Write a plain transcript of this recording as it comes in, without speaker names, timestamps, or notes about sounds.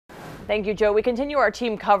Thank you, Joe. We continue our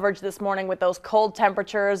team coverage this morning with those cold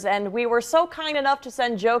temperatures, and we were so kind enough to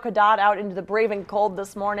send Joe Cadotte out into the braving cold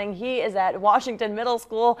this morning. He is at Washington Middle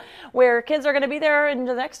School, where kids are going to be there in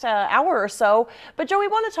the next hour or so. But Joe, we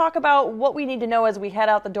want to talk about what we need to know as we head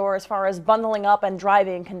out the door as far as bundling up and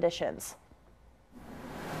driving conditions.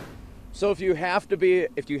 So if you have to be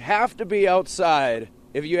outside,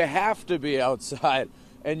 and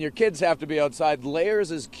your kids have to be outside,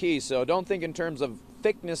 layers is key. So don't think in terms of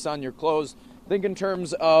thickness on your clothes, think in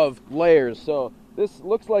terms of layers. So this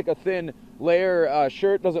looks like a thin layer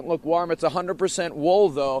shirt, doesn't look warm. It's 100% wool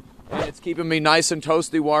though, and it's keeping me nice and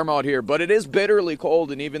toasty warm out here. But it is bitterly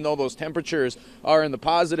cold, and even though those temperatures are in the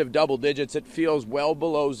positive double digits, it feels well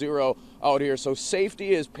below zero out here. So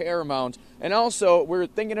safety is paramount. And also, we're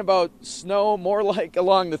thinking about snow more like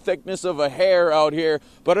along the thickness of a hair out here,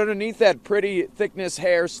 but underneath that pretty thickness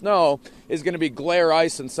hair snow is going to be glare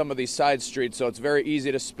ice in some of these side streets, so it's very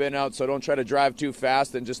easy to spin out. So don't try to drive too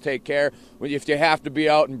fast, and just take care if you have to be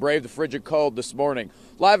out and brave the frigid cold this morning.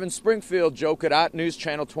 Live in Springfield, Joe Cadotte, News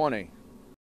Channel 20.